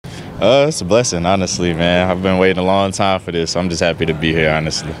It's a blessing, honestly, man. I've been waiting a long time for this, so I'm just happy to be here,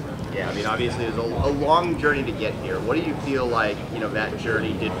 honestly. Yeah, I mean, obviously, it was a long journey to get here. What do you feel like, that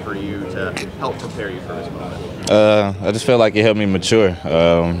journey did for you to help prepare you for this moment? I just feel like it helped me mature,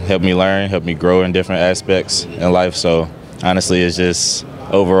 helped me learn, helped me grow in different aspects in life. So, honestly, it's just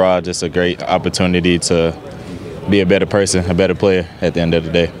overall just a great opportunity to be a better person, a better player at the end of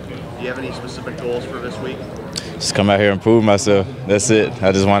the day. Do you have any specific goals for this week? Just come out here and prove myself. That's it.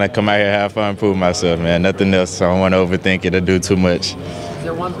 I just want to come out here, have fun, prove myself, man. Nothing else. I don't want to overthink it or do too much. Is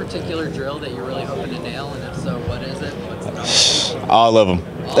there one particular drill that you're really hoping to nail, and if so, what is it? What's All of them.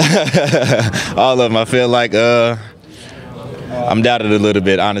 All of them. I feel like I'm doubted a little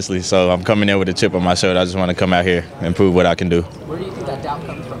bit, honestly. So I'm coming in with a chip on my shoulder. I just want to come out here and prove what I can do. Where do you think that doubt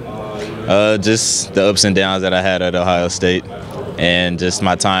comes from? Just the ups and downs that I had at Ohio State, and just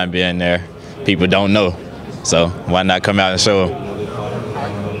my time being there. People don't know, so why not come out and show them?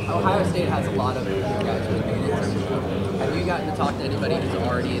 Ohio State has a lot of guys who have made it. Have you gotten to talk to anybody who's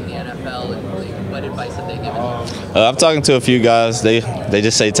already in the NFL, and what advice have they given you? I'm talking to a few guys. They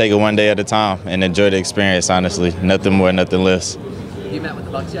just say take it one day at a time and enjoy the experience, honestly. Nothing more, nothing less. You met with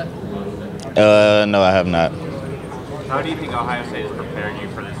the Bucks yet? No, I have not. How do you think Ohio State is preparing you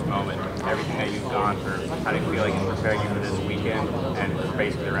for this moment? Everything that you've gone through, how do you feel like it's preparing you for this weekend and for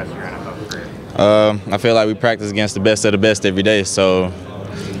basically the rest of your NFL career? I feel like we practice against the best of the best every day, so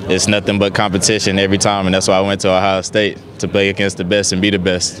it's nothing but competition every time, and that's why I went to Ohio State, to play against the best and be the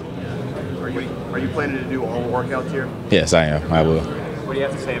best. Are you planning to do all the workouts here? Yes, I am. I will. What do you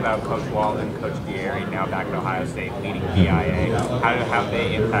have to say about Coach Walton, Coach Dieri, now back at Ohio State, leading PIA? How have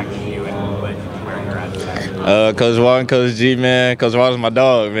they impacted you and led you to where you're at today? Coach Walton, Coach G, man. Coach Walton's my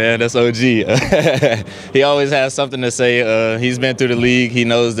dog, man. That's OG. He always has something to say. He's been through the league. He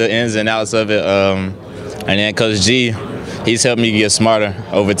knows the ins and outs of it. And then Coach G, he's helped me get smarter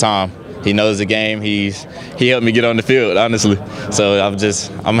over time. He knows the game. He helped me get on the field, honestly. So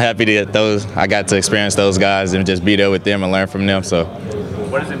I'm happy that I got to experience those guys and just be there with them and learn from them. So.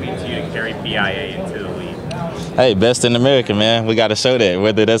 What does it mean to you to carry PIA into the league? Hey, best in America, man. We got to show that,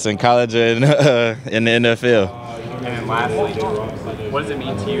 whether that's in college or in the NFL. And then lastly, what does it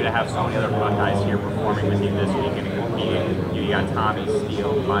mean to you to have so many other Buckeyes here performing with you this weekend and competing? You got Tommy,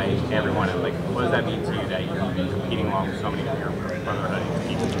 Steele, Mike, everyone. And what does that mean to you that you're competing along with so many of your brotherhood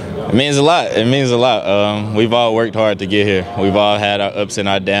people? It means a lot. It means a lot. We've all worked hard to get here. We've all had our ups and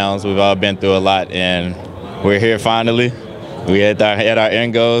our downs. We've all been through a lot, and we're here finally. We at our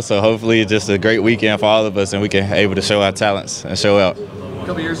end goal, so hopefully it's just a great weekend for all of us, and we can able to show our talents and show out. A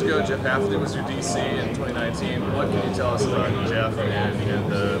couple years ago, Jeff Hafley was your DC in 2019. What can you tell us about Jeff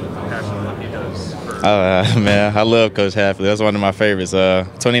and the passion of what he does? Man, I love Coach Hafley. That's one of my favorites.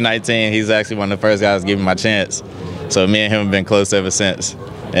 2019, he's actually one of the first guys giving me my chance. So me and him have been close ever since.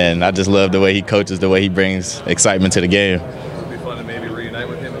 And I just love the way he coaches, the way he brings excitement to the game. It would be fun to maybe reunite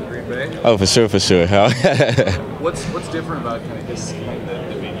with him in Green Bay. Oh, for sure, for sure. What's different about kind of his scheme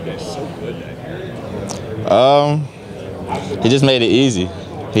that made you guys so good that year? He just made it easy.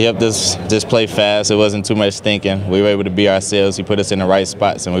 He helped us just play fast. It wasn't too much thinking. We were able to be ourselves. He put us in the right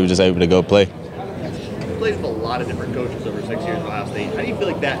spots, and we were just able to go play. You played with a lot of different coaches over 6 years at Ohio State. How do you feel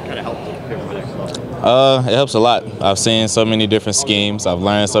like that kind of helped you prepare for the next level? It helps a lot. I've seen so many different schemes. I've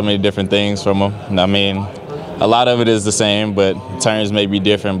learned so many different things from them. I mean, a lot of it is the same, but terms may be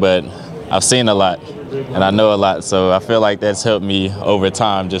different, but I've seen a lot, and I know a lot. So I feel like that's helped me over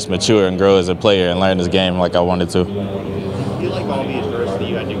time just mature and grow as a player and learn this game like I wanted to. Do you like all the adversity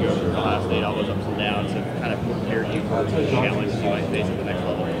you had to go through at Ohio State, all those ups and downs, have kind of prepared you for the challenges you might face at the next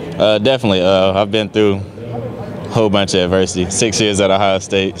level? Definitely. I've been through a whole bunch of adversity. 6 years at Ohio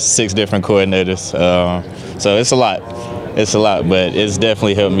State, 6 different coordinators. So it's a lot. It's a lot, but it's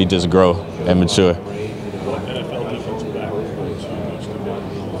definitely helped me just grow and mature. What NFL defensive back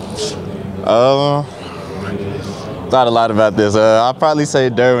Thought a lot about this. I'll probably say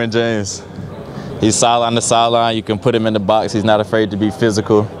Derwin James. He's solid on the sideline. You can put him in the box. He's not afraid to be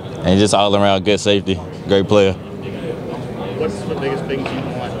physical, and he's just all around good safety. Great player. What's the biggest things you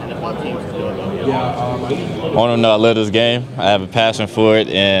want NFL teams to do about you? I want to know I love this game. I have a passion for it,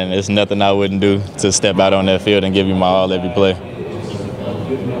 and it's nothing I wouldn't do to step out on that field and give you my all every play. Do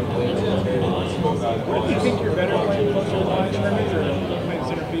you think you're better playing closer to the line of scrimmage or playing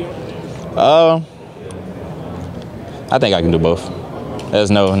center field? I think I can do both.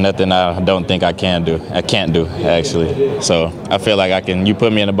 There's nothing I don't think I can do. I can't do, actually. So I feel like I can. You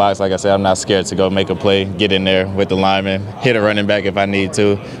put me in the box, like I said, I'm not scared to go make a play, get in there with the lineman, hit a running back if I need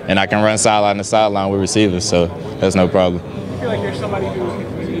to, and I can run sideline to sideline with receivers, so that's no problem. I feel like you're somebody who,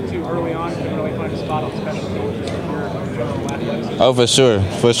 if you need to early on, can really find a spot on special teams. Oh, for sure.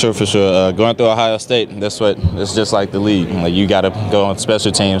 Going through Ohio State, it's just like the league. Like, you got to go on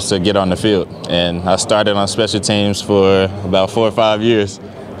special teams to get on the field. And I started on special teams for about 4 or 5 years.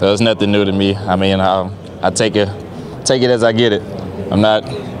 So it's nothing new to me. I mean, I take it as I get it. I'm not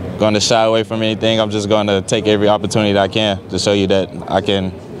going to shy away from anything. I'm just going to take every opportunity that I can to show you that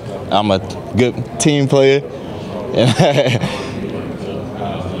I'm a good team player. Who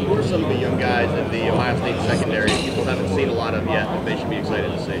are some of the young guys in the Ohio State secondary people haven't seen a lot of yet that they should be excited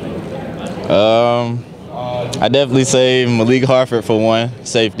to see? I definitely say Malik Harford for one,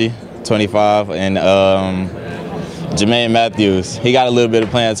 safety, 25, and Jermaine Matthews. He got a little bit of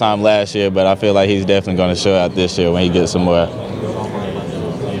playing time last year, but I feel like he's definitely going to show out this year when he gets some more.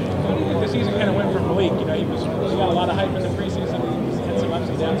 The season kind of went from Malik. You know, he got a lot of hype in the preseason. He had some ups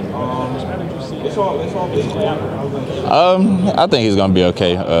and downs. How did you see it play out? I think he's going to be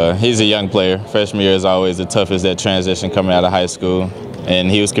okay. He's a young player. Freshman year is always the toughest, that transition coming out of high school. And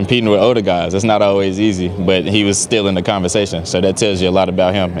he was competing with older guys. It's not always easy, but he was still in the conversation. So that tells you a lot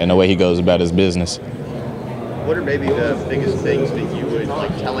about him and the way he goes about his business. What are maybe the biggest things that you would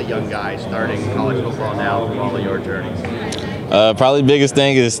tell a young guy starting college football now from all of your journeys? Probably the biggest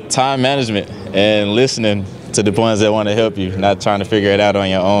thing is time management and listening to the ones that want to help you, not trying to figure it out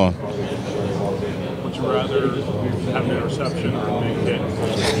on your own. Would you rather have an interception or a big hit?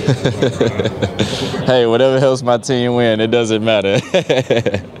 Hey, whatever helps my team win, it doesn't matter. People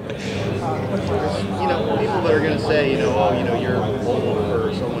that are going to say, you're old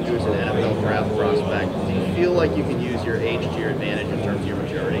for someone who's an NFL draft prospect. Do you feel like you can use your age to your advantage in terms of your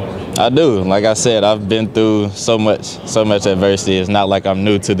maturity? I do. Like I said, I've been through so much adversity. It's not like I'm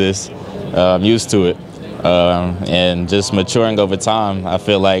new to this. I'm used to it. And just maturing over time, I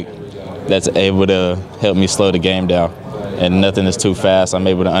feel like that's able to help me slow the game down. And nothing is too fast. I'm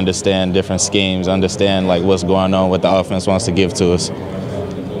able to understand different schemes, understand what's going on, what the offense wants to give to us. You're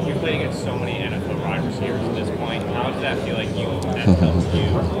playing against so many NFL wide receivers at this point. How does that feel like that helps you,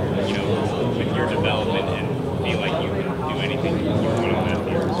 with your development and feel like you can do anything you want on that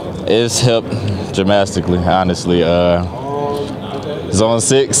field? It's helped dramatically, honestly. Zone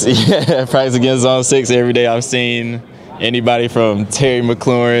 6, practice against Zone 6 every day. I've seen anybody from Terry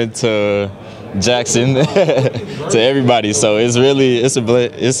McLaurin to Jackson to everybody. So it's a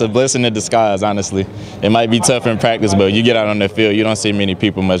blessing in disguise, honestly. It might be tough in practice, but you get out on the field, you don't see many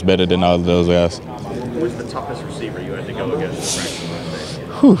people much better than all of those guys. Who's the toughest receiver you had to go against in practice?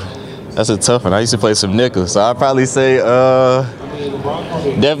 Whew, that's a tough one. I used to play some nickel, so I'd probably say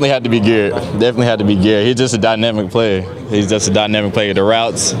definitely had to be Garrett. He's just a dynamic player. The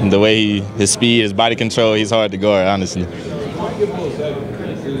routes, the way his speed, his body control, he's hard to guard, honestly. What's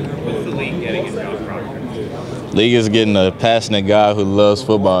the league getting in John Proctor? League is getting a passionate guy who loves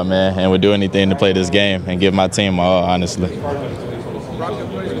football, man, and would do anything to play this game and give my team my all, honestly. Proctor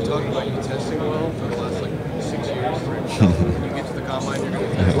players been talking about you testing well for the last 6 years. When you get to the combine, you're going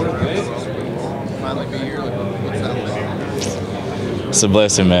to test finally be here. What's that like? It's a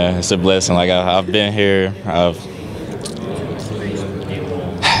blessing, man. It's a blessing. I've been here.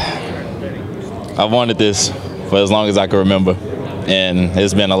 I've wanted this for as long as I can remember, and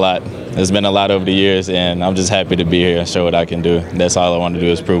it's been a lot. It's been a lot over the years, and I'm just happy to be here and show what I can do. That's all I want to do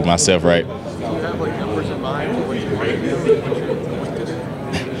is prove myself right. Do you have numbers in mind for what you want to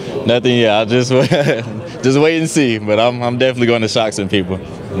do? Nothing yet. I'll just wait and see. But I'm definitely going to shock some people.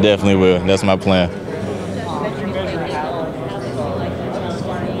 Definitely will. That's my plan.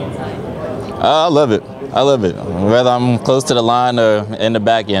 I love it. Whether I'm close to the line or in the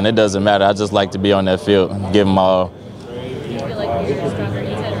back end, it doesn't matter. I just like to be on that field, give them all.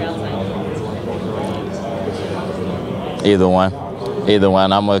 Either one.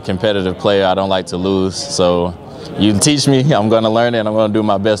 I'm a competitive player. I don't like to lose. So you teach me, I'm going to learn it, and I'm going to do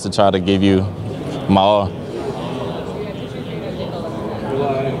my best to try to give you my all.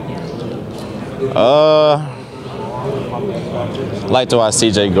 Like to watch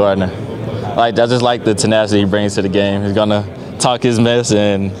CJ Gardner. I just like the tenacity he brings to the game. He's gonna talk his mess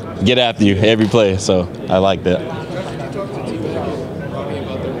and get after you every play. So I like that.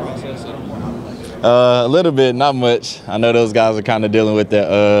 A little bit, not much. I know those guys are kind of dealing with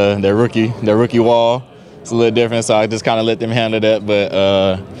their rookie wall. It's a little different, so I just kind of let them handle that. But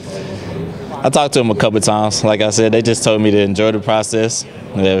I talked to them a couple times. Like I said, they just told me to enjoy the process.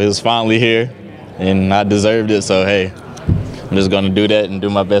 It was finally here, and I deserved it. So hey. I'm just going to do that and do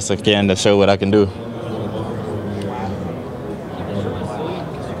my best I can to show what I can do.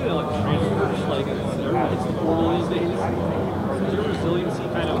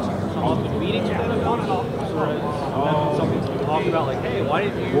 About like, hey, why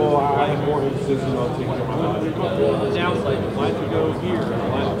did you more emphasis on taking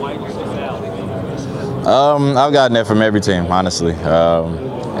I've gotten that from every team, honestly.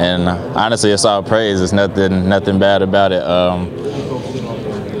 And honestly, it's all praise. There's nothing bad about it.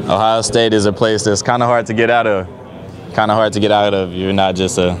 Ohio State is a place that's kind of hard to get out of. You're not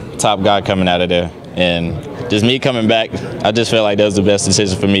just a top guy coming out of there. And just me coming back, I just felt like that was the best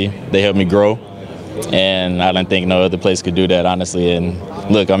decision for me. They helped me grow. And I didn't think no other place could do that, honestly. And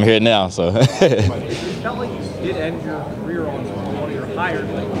look, I'm here now, so. It felt like you did end your career on one of your higher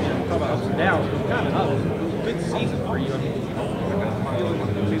things. You talk about ups and downs, but kind of up. It was a good season for you. I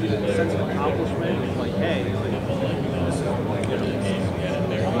mean, maybe a sense of accomplishment, like, hey, this is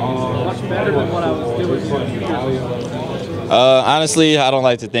much better than what I was doing a few years ago. Honestly, I don't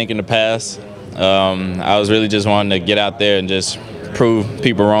like to think in the past. I was really just wanting to get out there and just prove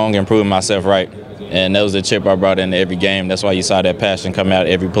people wrong and prove myself right. And that was the chip I brought into every game. That's why you saw that passion come out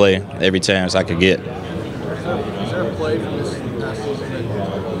every play, every chance I could get. Is there a play from this past season that you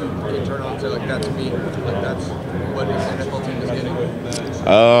can turn on to, like, that's me, like, that's what an NFL team is getting?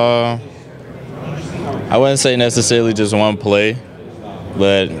 I wouldn't say necessarily just one play,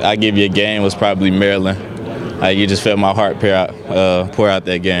 but I give you a game was probably Maryland. You just felt my heart pour out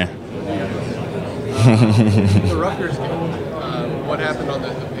that game. The Rutgers game, what happened on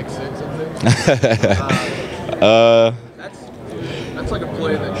the pick six and things? That's like a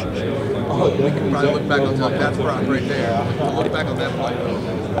play that we can probably look back on and like, that's Brock right there. Like, look back on that play.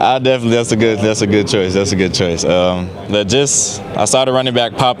 Definitely, that's a good choice. But just I saw the running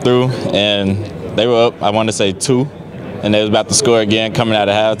back pop through, and they were up. I want to say 2. And they was about to score again coming out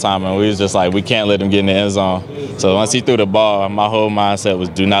of halftime, and we was just like, we can't let him get in the end zone. So once he threw the ball, my whole mindset was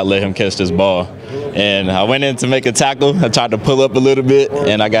do not let him catch this ball. And I went in to make a tackle. I tried to pull up a little bit,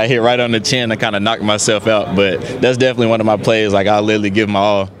 and I got hit right on the chin and kind of knocked myself out. But that's definitely one of my plays. Like, I'll literally give my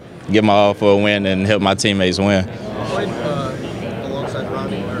all for a win and help my teammates win. You played alongside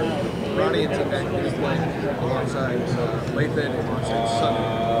Ronnie, and T-Mac, you played alongside Lathan and Sonny.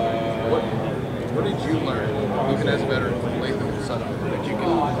 What did you learn, even as a veteran, from Lathan and Sonny, that you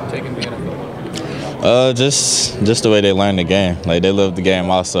can take in the NFL? Just the way they learn the game. Like, they love the game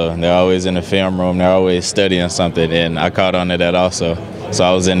also. They're always in the film room. They're always studying something, and I caught on to that also. So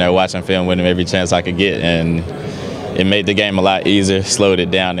I was in there watching film with them every chance I could get, and it made the game a lot easier, slowed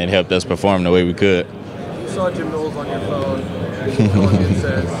it down, and helped us perform the way we could. You saw Jim Knowles on your phone. Calling and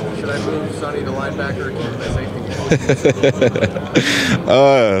says, should I move Sonny to linebacker or keep him at safety?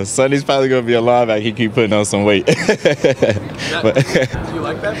 Sonny's probably going to be a linebacker. He keep putting on some weight. Do you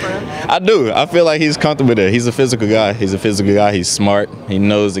like that for him? I do. I feel like he's comfortable there. He's a physical guy. He's smart. He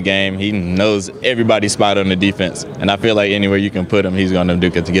knows the game. He knows everybody's spot on the defense. And I feel like anywhere you can put him, he's going to do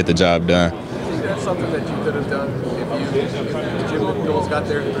it to get the job done. Do you think that's something that you could have done if Jim Knowles got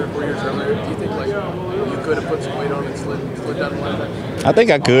there 3 or 4 years earlier? Do you think like you could have put some weight on and slid down the line? I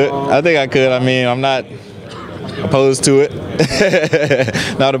think I could. I mean, I'm not opposed to it.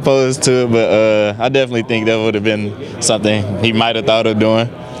 Not opposed to it, but I definitely think that would have been something he might have thought of doing,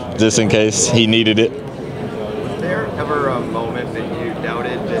 just in case he needed it. Was there ever a moment that you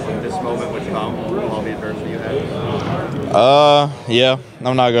doubted that this moment would come, all the adversity you had? Yeah,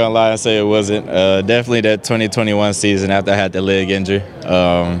 I'm not gonna lie and say it wasn't. Definitely that 2021 season after I had the leg injury.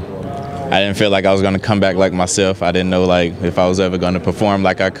 I didn't feel like I was going to come back like myself. I didn't know like if I was ever going to perform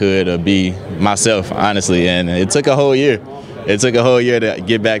like I could or be myself, honestly. And it took a whole year. It took a whole year to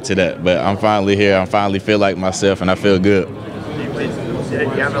get back to that. But I'm finally here. I finally feel like myself, and I feel good. Did you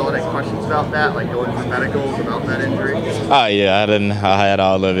have any questions about that, like going through medicals about that injury? Oh yeah, I had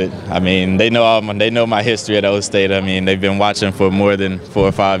all of it. I mean, they know my history at O State. I mean, they've been watching for more than 4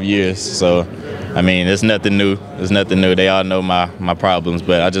 or 5 years. So, I mean, it's nothing new. They all know my problems,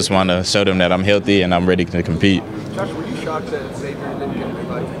 but I just want to show them that I'm healthy and I'm ready to compete. Josh, were you shocked that Xavier didn't get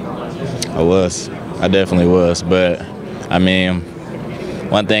invited to college? I was. I definitely was. But, I mean,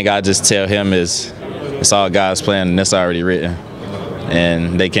 one thing I just tell him is it's all God's plan and it's already written.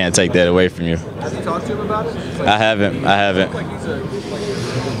 And they can't take that away from you. Have you talked to him about it? Like, I haven't. Like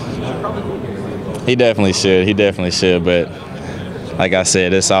He definitely should. But like I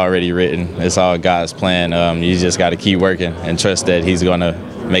said, it's already written. It's all God's plan. You just got to keep working and trust that He's going to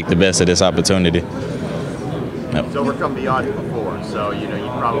make the best of this opportunity. Yep. He's overcome the odds before, so you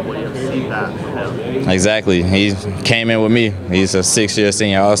probably have seen that from him. Exactly. He came in with me. He's a 6-year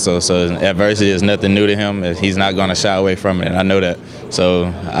senior also, so adversity is nothing new to him. He's not going to shy away from it, and I know that.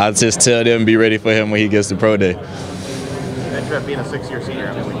 So I just tell them be ready for him when he gets to pro day. After being a 6-year senior,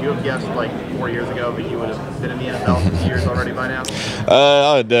 I mean, would you have guessed like 4 years ago that you would have been in the NFL 6 years already by now?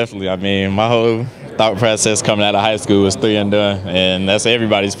 Oh, definitely. I mean, my whole thought process coming out of high school was 3 and done, and that's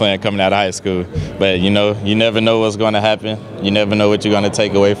everybody's plan coming out of high school. But you never know what's going to happen. You never know what you're going to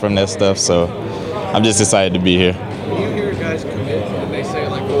take away from that stuff. So I'm just excited to be here. When you hear guys commit and they say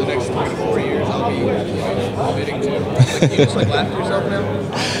like for the next 3 to 4 years I'll be committing to, like, you just like laugh at yourself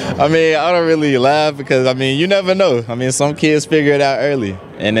now? I mean, I don't really laugh because, I mean, you never know. I mean, some kids figure it out early,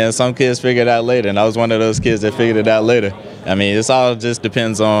 and then some kids figure it out later, and I was one of those kids that figured it out later. I mean, it's all just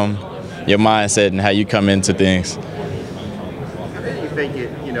depends on your mindset and how you come into things. How did you think it,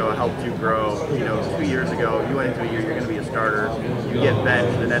 helped you grow? 2 years ago, you went into a year you're going to be a starter. You get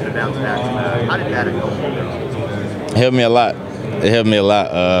benched and then to bounce back from that. How did that help you grow? It helped me a lot. It helped me a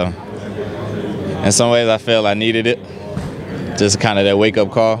lot. In some ways, I felt I needed it. Just kind of that wake-up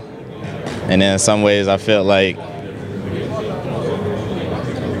call. And then in some ways, I felt like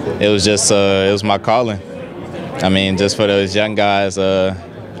it was just it was my calling. I mean, just for those young guys,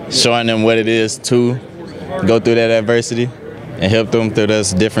 showing them what it is to go through that adversity and help them through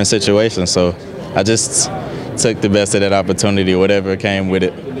those different situations. So I just took the best of that opportunity, whatever came with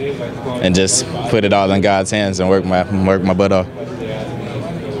it, and just put it all in God's hands and work my butt off.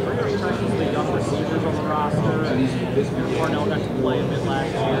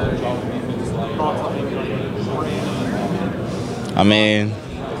 I mean,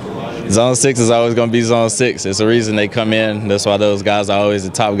 Zone 6 is always going to be Zone 6. It's the reason they come in. That's why those guys are always the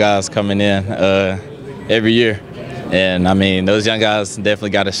top guys coming in every year. And, I mean, those young guys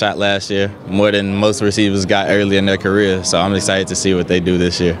definitely got a shot last year, more than most receivers got early in their career. So I'm excited to see what they do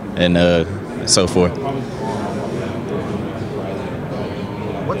this year and so forth.